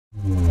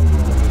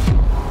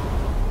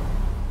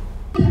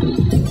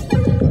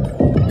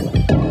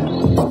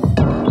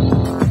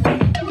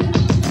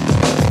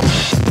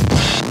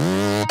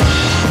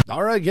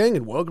gang,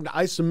 and welcome to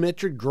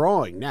Isometric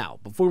Drawing. Now,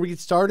 before we get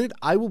started,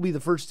 I will be the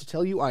first to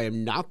tell you I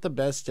am not the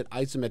best at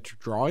isometric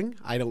drawing.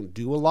 I don't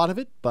do a lot of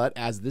it, but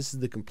as this is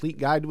the complete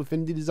guide to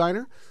Affinity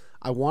Designer,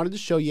 I wanted to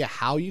show you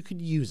how you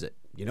could use it.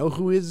 You know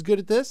who is good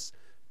at this?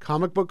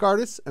 Comic book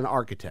artists and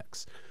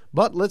architects.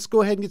 But let's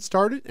go ahead and get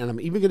started, and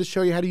I'm even going to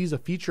show you how to use a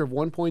feature of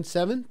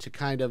 1.7 to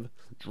kind of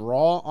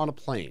draw on a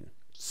plane.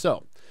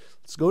 So,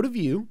 let's go to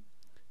View,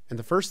 and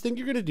the first thing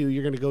you're going to do,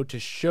 you're going to go to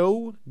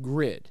Show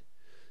Grid.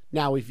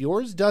 Now, if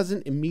yours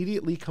doesn't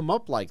immediately come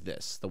up like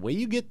this, the way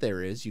you get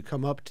there is you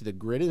come up to the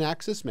Grid and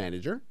Axis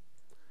Manager,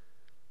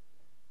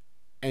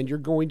 and you're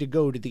going to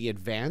go to the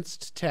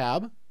Advanced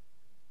tab,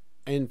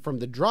 and from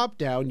the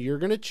drop-down, you're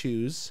going to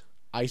choose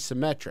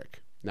Isometric.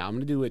 Now, I'm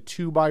going to do a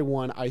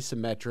 2:1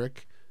 isometric.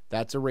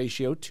 That's a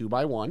ratio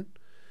 2:1,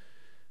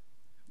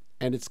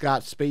 and it's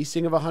got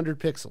spacing of 100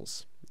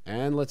 pixels.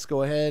 And let's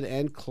go ahead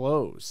and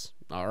close.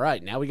 All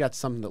right, now we got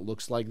something that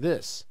looks like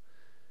this.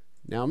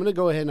 Now I'm going to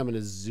go ahead and I'm going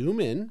to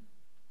zoom in.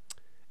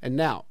 And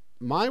now,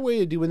 my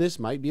way of doing this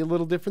might be a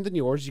little different than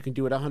yours. You can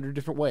do it 100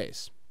 different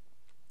ways.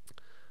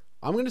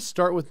 I'm going to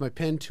start with my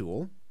pen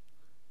tool,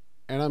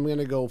 and I'm going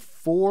to go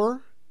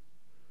 4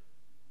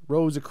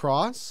 rows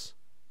across,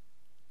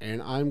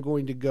 and I'm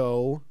going to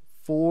go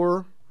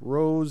 4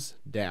 rows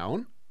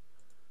down,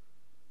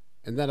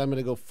 and then I'm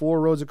going to go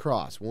 4 rows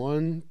across.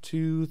 1,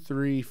 2,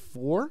 3,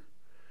 4,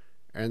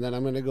 and then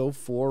I'm going to go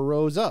 4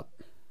 rows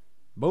up.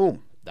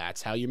 Boom.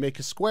 That's how you make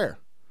a square.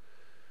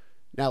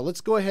 Now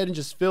let's go ahead and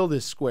just fill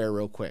this square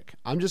real quick.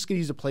 I'm just going to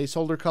use a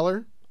placeholder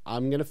color.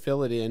 I'm going to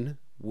fill it in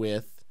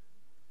with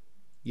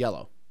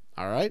yellow.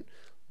 All right.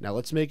 Now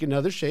let's make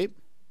another shape.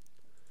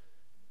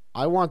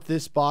 I want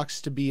this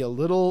box to be a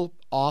little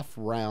off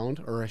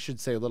round, or I should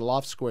say a little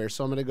off square.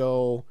 So I'm going to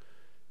go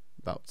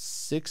about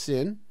 6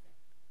 in,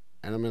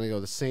 and I'm going to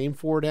go the same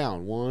 4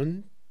 down.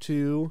 1,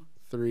 2,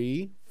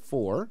 3,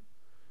 4.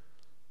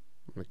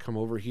 I'm going to come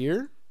over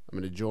here. I'm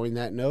going to join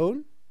that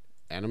node,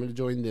 and I'm going to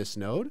join this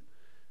node,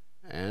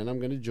 and I'm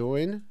going to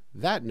join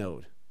that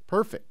node.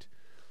 Perfect.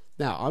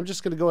 Now, I'm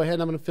just going to go ahead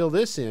and I'm going to fill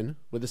this in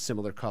with a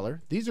similar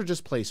color. These are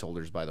just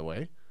placeholders, by the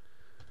way.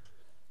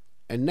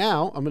 And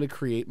now I'm going to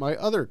create my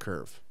other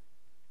curve.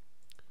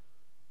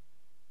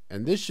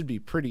 And this should be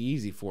pretty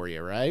easy for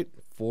you, right?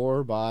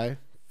 4 by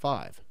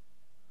 5.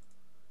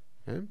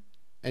 Okay.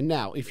 And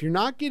now, if you're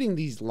not getting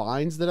these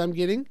lines that I'm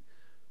getting,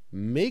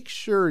 make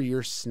sure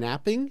your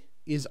snapping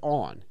is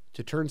on.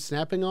 To turn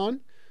snapping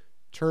on,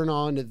 turn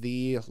on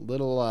the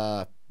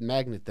little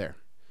magnet there.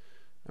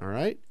 All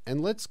right, and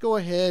let's go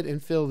ahead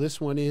and fill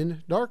this one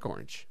in dark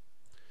orange.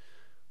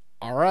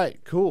 All right,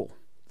 cool.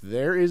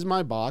 There is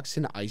my box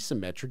in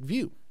isometric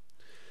view.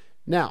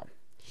 Now,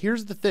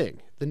 here's the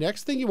thing. The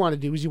next thing you want to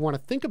do is you want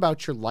to think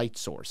about your light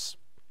source.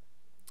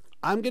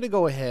 I'm going to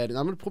go ahead and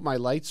I'm going to put my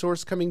light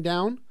source coming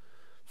down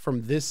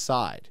from this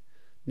side.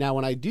 Now,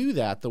 when I do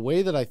that, the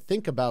way that I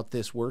think about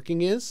this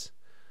working is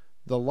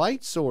the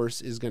light source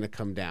is going to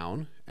come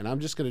down, and I'm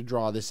just going to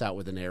draw this out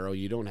with an arrow.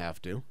 You don't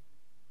have to.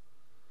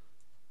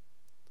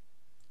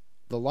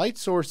 The light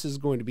source is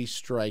going to be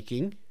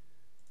striking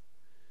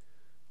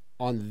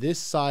on this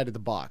side of the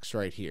box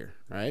right here,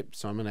 right?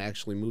 So I'm going to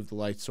actually move the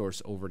light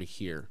source over to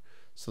here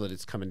so that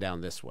it's coming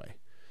down this way.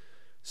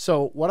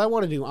 So what I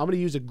want to do, I'm going to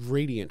use a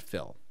gradient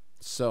fill.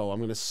 So I'm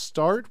going to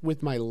start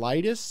with my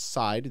lightest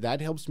side. That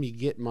helps me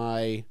get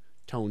my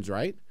tones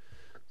right.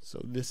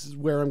 So this is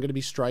where I'm going to be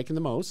striking the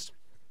most.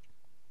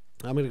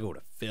 I'm going to go to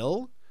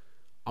Fill.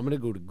 I'm going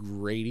to go to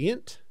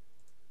Gradient.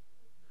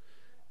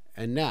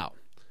 And now,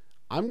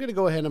 I'm going to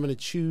go ahead and I'm going to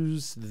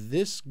choose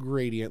this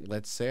gradient,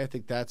 let's say. I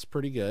think that's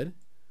pretty good.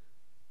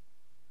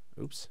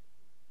 Oops.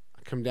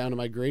 I come down to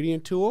my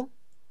gradient tool,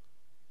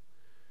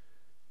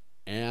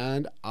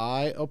 and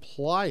I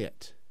apply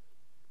it.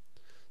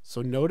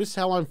 So notice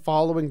how I'm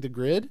following the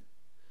grid.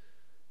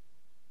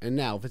 And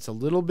now, if it's a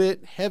little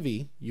bit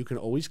heavy, you can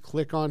always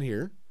click on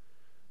here.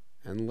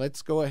 And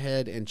let's go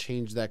ahead and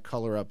change that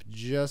color up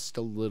just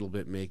a little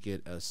bit, make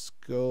it a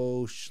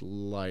skosh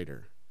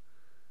lighter.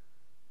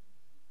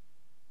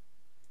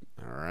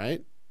 All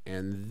right,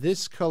 and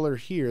this color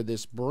here,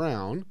 this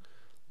brown,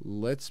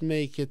 let's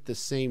make it the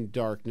same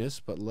darkness,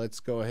 but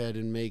let's go ahead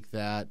and make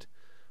that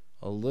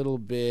a little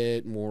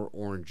bit more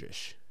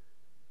orangish.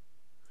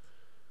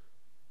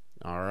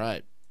 All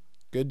right,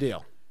 good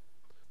deal.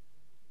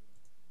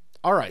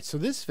 All right, so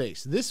this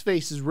face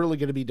is really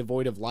going to be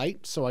devoid of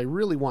light, so I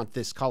really want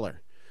this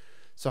color.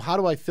 So how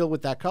do I fill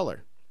with that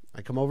color?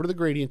 I come over to the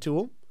gradient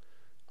tool,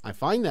 I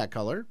find that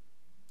color,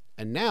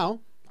 and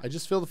now I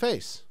just fill the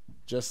face,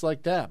 just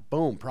like that.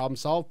 Boom, problem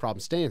solved, problem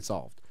staying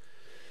solved.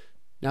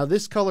 Now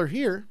this color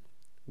here,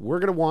 we're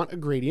going to want a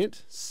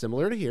gradient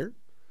similar to here.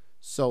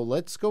 So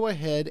let's go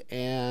ahead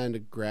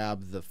and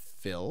grab the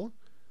fill.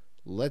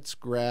 Let's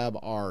grab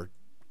our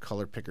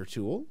color picker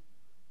tool.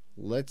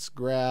 Let's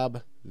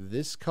grab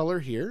this color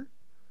here,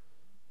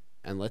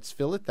 and let's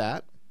fill it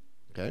that.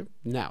 Okay,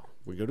 now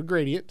we go to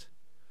gradient,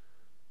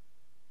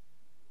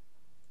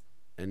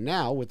 and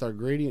now with our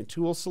gradient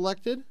tool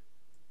selected,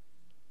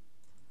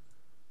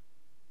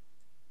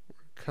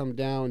 come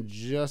down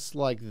just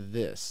like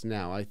this.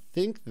 Now, I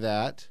think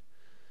that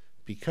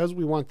because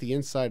we want the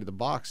inside of the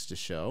box to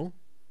show,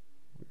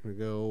 we're going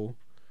to go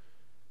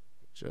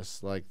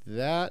just like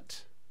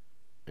that.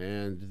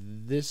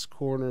 And this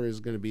corner is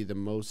going to be the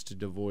most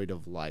devoid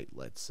of light,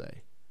 let's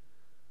say.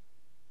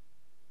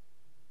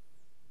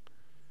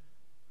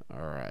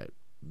 All right,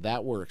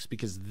 that works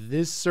because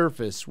this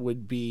surface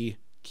would be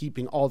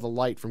keeping all the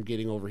light from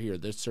getting over here.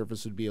 This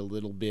surface would be a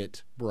little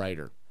bit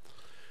brighter.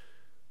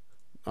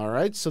 All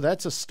right, so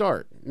that's a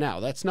start. Now,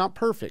 that's not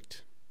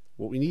perfect.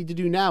 What we need to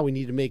do now, we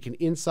need to make an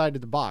inside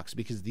of the box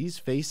because these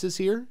faces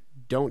here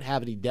don't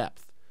have any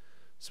depth.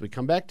 So we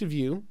come back to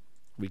view,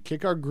 we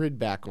kick our grid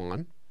back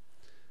on,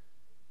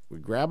 we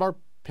grab our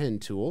pen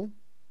tool,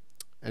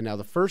 and now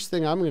the first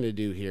thing I'm going to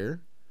do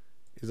here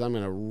is I'm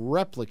going to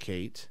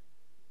replicate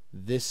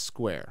this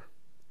square.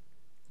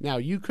 Now,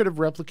 you could have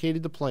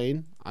replicated the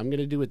plane. I'm going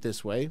to do it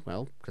this way,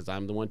 well, because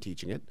I'm the one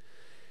teaching it.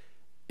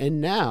 And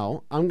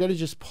now I'm going to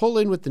just pull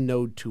in with the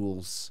node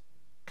tools,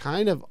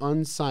 kind of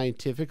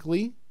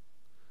unscientifically.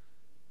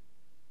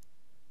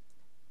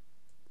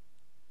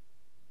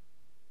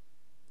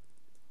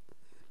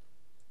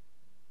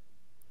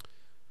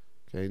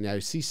 Okay, now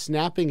you see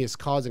snapping is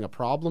causing a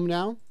problem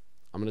now.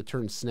 I'm going to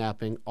turn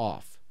snapping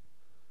off.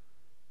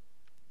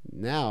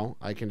 Now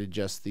I can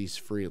adjust these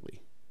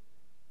freely.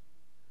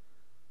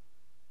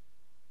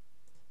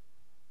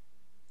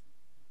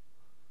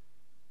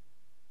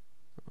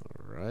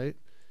 All right.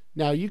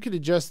 Now you can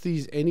adjust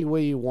these any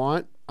way you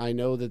want. I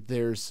know that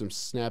there's some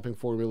snapping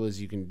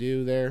formulas you can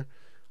do there.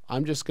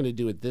 I'm just going to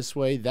do it this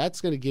way.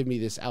 That's going to give me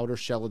this outer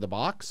shell of the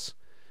box.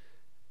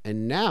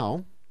 And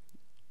now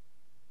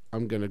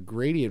I'm going to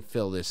gradient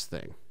fill this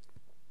thing.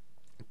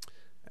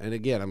 And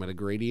again, I'm going to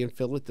gradient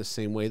fill it the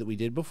same way that we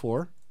did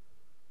before.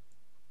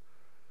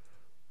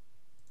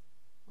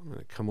 I'm going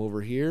to come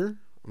over here.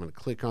 I'm going to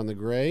click on the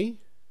gray.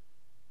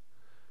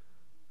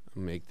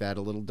 Make that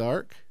a little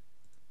dark.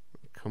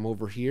 Come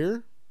over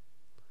here.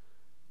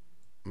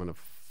 I'm going to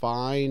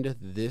find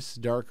this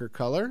darker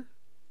color.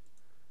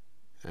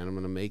 And I'm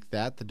going to make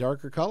that the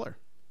darker color.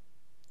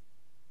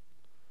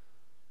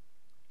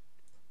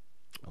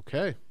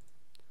 Okay.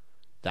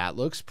 That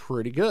looks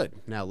pretty good.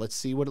 Now let's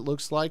see what it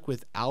looks like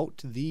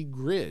without the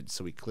grid.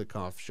 So we click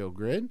off Show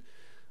Grid.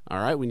 All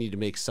right, we need to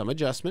make some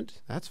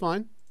adjustment. That's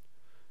fine.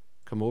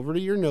 Come over to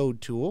your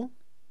node tool.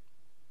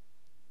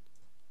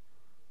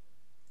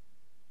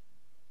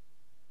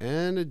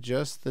 And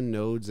adjust the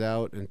nodes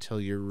out until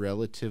you're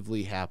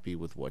relatively happy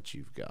with what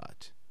you've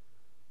got.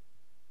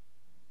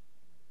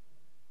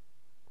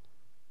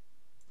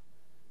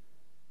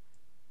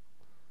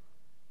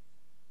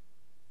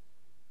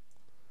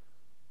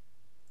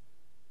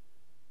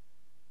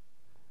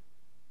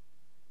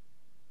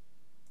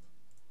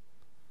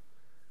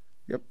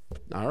 Yep.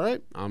 All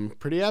right. I'm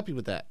pretty happy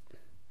with that.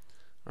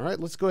 All right.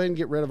 Let's go ahead and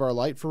get rid of our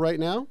light for right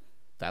now.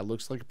 That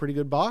looks like a pretty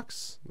good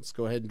box. Let's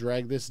go ahead and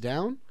drag this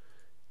down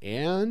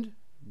and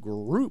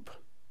group.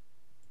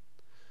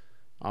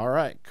 All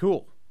right.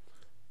 Cool.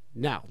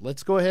 Now,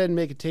 let's go ahead and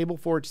make a table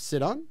for it to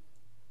sit on.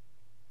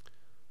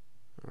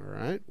 All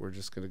right. We're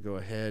just going to go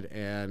ahead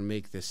and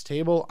make this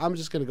table. I'm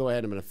just going to go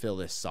ahead and I'm going to fill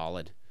this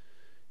solid.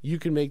 You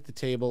can make the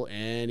table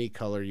any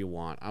color you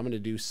want. I'm going to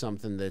do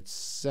something that's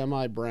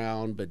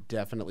semi-brown, but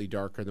definitely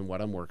darker than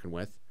what I'm working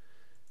with.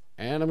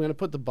 And I'm going to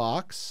put the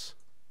box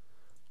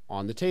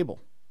on the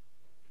table.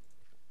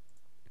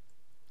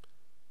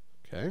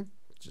 Okay,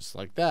 just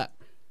like that.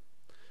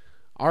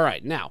 All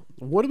right, now,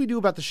 what do we do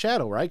about the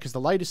shadow, right? Because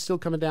the light is still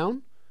coming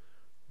down.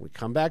 We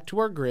come back to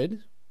our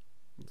grid.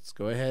 Let's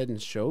go ahead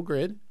and show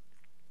grid.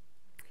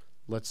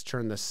 Let's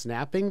turn the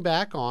snapping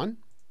back on.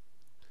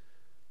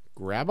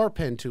 Grab our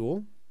pen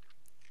tool.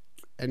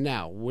 And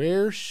now,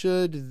 where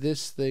should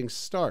this thing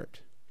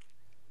start?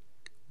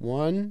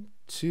 1,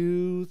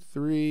 2,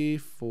 3,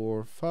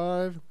 4,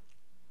 5.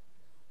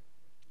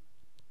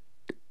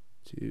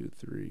 2,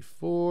 3,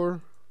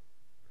 4.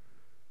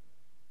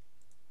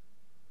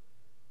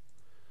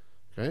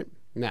 Okay,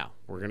 now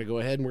we're going to go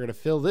ahead and we're going to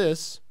fill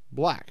this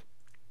black.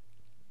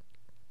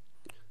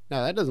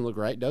 Now that doesn't look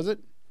right, does it?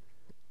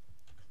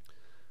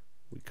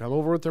 We come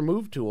over with our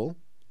move tool.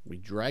 We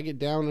drag it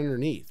down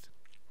underneath.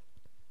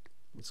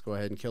 Let's go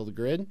ahead and kill the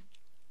grid.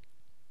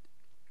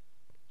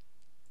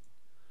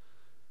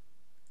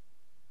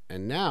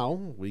 And now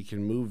we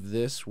can move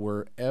this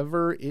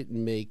wherever it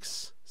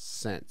makes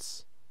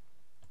sense.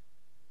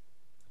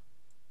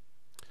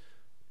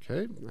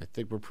 Okay, I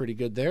think we're pretty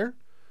good there.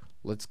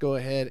 Let's go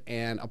ahead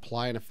and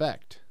apply an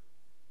effect.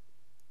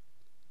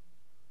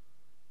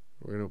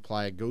 We're going to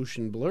apply a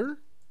Gaussian blur.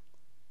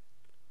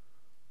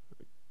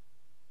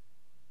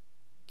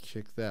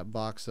 Kick that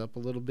box up a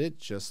little bit,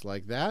 just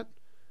like that.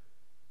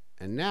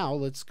 And now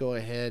let's go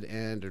ahead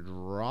and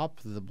drop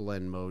the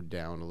blend mode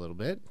down a little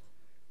bit.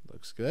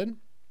 Looks good.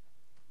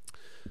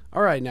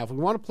 All right, now if we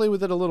want to play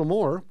with it a little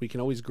more, we can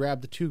always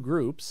grab the two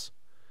groups,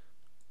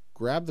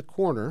 grab the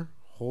corner,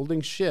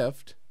 holding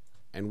shift,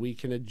 and we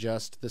can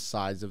adjust the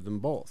size of them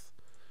both.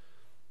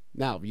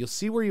 Now, you'll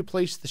see where you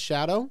place the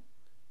shadow.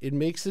 it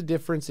makes a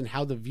difference in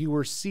how the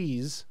viewer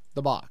sees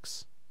the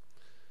box.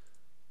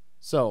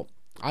 So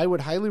I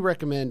would highly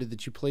recommend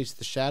that you place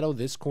the shadow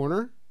this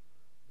corner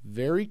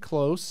very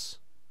close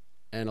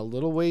and a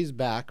little ways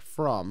back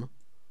from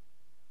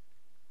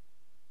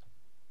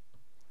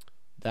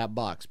that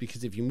box,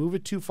 because if you move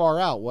it too far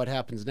out, what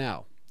happens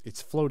now?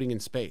 It's floating in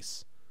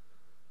space.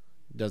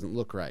 It doesn't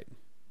look right.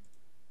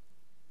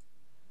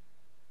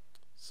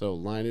 So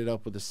line it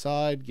up with the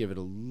side, give it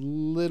a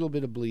little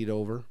bit of bleed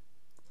over,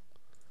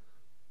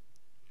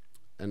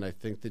 and I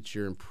think that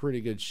you're in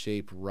pretty good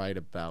shape right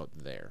about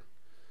there.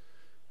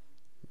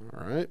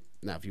 All right,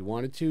 now if you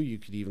wanted to, you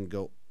could even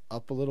go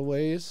up a little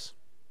ways.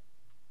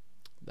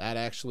 That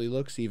actually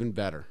looks even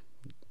better.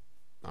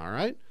 All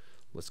right,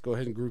 let's go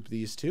ahead and group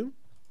these two.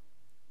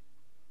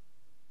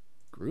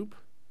 Group.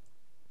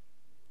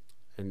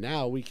 And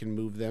now we can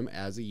move them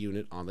as a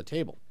unit on the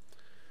table.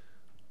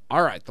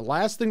 All right, the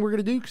last thing we're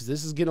going to do, because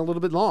this is getting a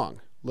little bit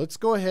long, let's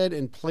go ahead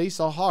and place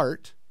a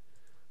heart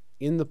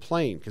in the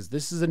plane, because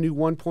this is a new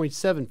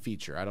 1.7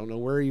 feature. I don't know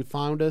where you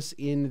found us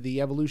in the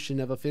evolution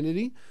of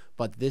Affinity,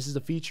 but this is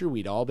a feature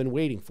we'd all been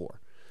waiting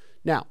for.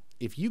 Now,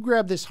 if you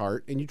grab this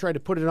heart and you try to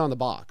put it on the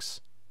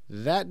box,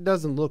 that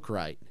doesn't look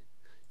right.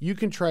 You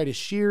can try to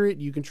shear it,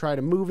 you can try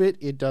to move it,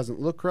 it doesn't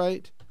look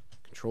right.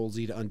 Control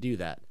Z to undo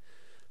that.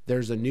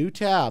 There's a new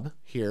tab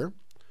here.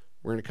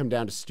 We're going to come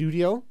down to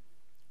Studio.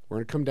 We're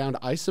going to come down to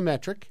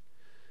Isometric.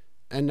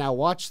 And now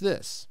watch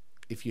this.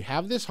 If you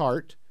have this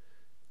heart,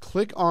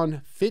 click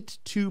on Fit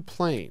to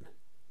Plane.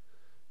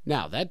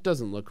 Now, that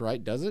doesn't look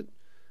right, does it?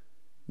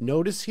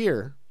 Notice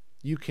here,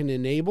 you can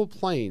enable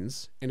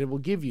planes, and it will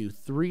give you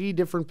 3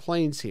 different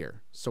planes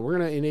here. So we're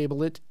going to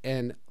enable it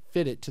and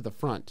fit it to the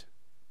front.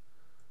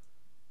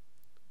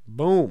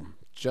 Boom,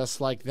 just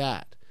like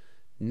that.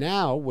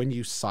 Now, when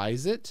you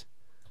size it,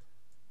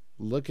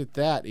 look at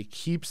that. It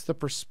keeps the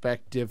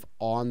perspective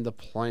on the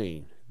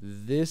plane.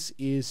 This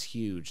is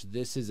huge.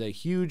 This is a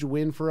huge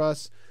win for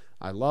us.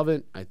 I love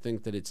it. I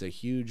think that it's a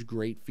huge,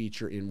 great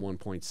feature in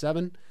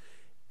 1.7.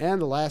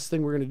 And the last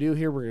thing we're going to do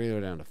here, we're going to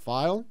go down to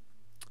File.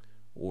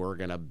 We're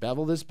going to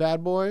bevel this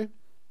bad boy.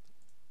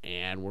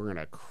 And we're going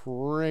to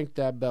crank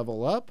that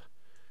bevel up.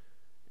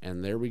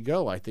 And there we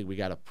go. I think we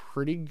got a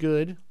pretty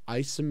good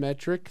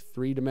isometric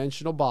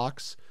 3-dimensional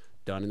box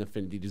done in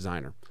Affinity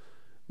Designer.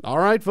 All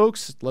right,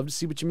 folks, love to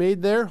see what you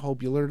made there.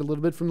 Hope you learned a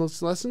little bit from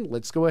this lesson.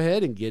 Let's go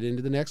ahead and get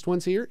into the next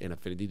ones here in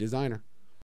Affinity Designer.